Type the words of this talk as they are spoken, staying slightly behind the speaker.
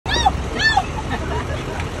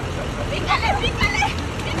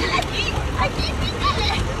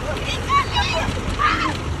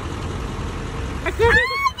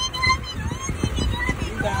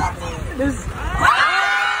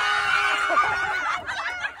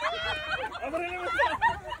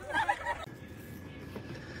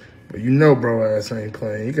But you know bro ass ain't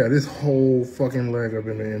playing. He got his whole fucking leg up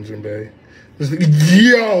in the engine bay.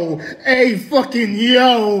 Yo! Hey, fucking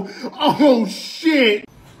yo! Oh, shit!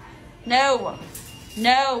 No!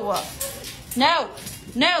 No! No!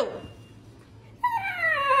 No!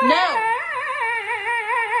 No!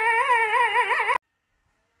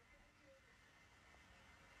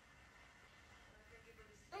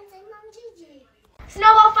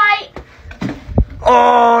 Snowball fight!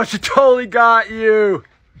 Oh, she totally got you!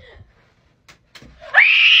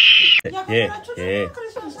 Yeah.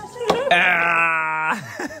 Ah.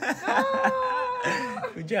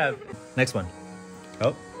 Good job. Next one.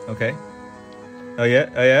 Oh, okay. Oh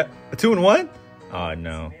yeah. A 2 and 1? Oh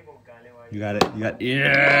no. You got it.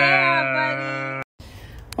 Yeah.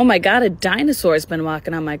 Oh my god, a dinosaur's been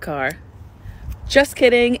walking on my car. Just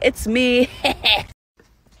kidding, it's me.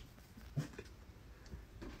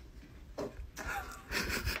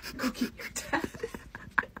 Go get your dad.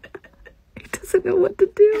 He doesn't know what to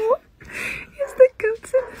do. He's the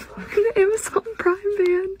goats in the Amazon Prime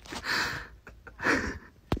van.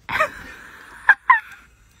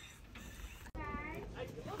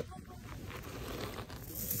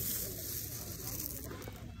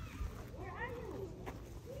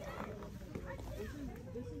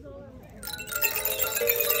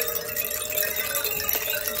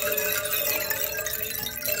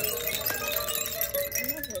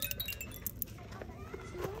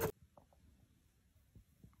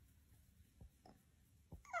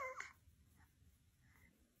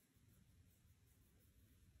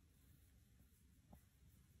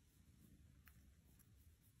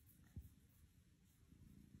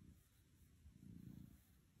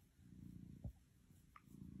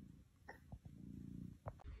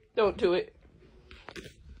 Don't do it.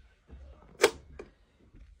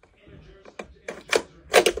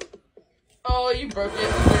 Oh, you broke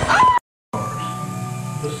it.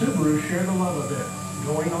 The Subaru share the love of it.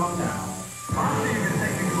 Going on now.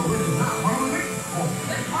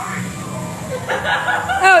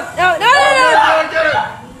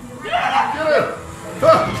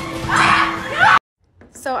 No.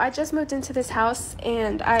 So I just moved into this house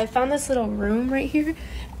and I found this little room right here,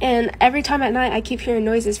 and every time at night I keep hearing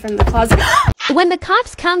noises from the closet. When the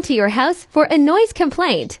cops come to your house for a noise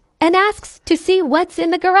complaint and asks to see what's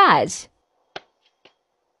in the garage.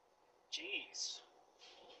 Jeez.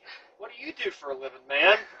 What do you do for a living,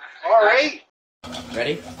 man? All right.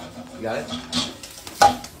 Ready? You got it?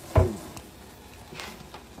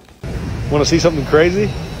 Want to see something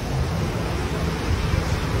crazy?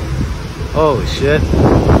 Holy shit.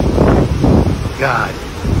 God.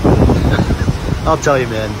 I'll tell you,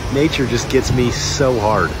 man, nature just gets me so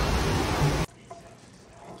hard.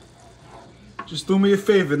 Just do me a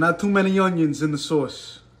favor, not too many onions in the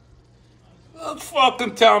sauce. Don't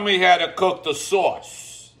fucking tell me how to cook the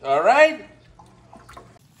sauce, all right?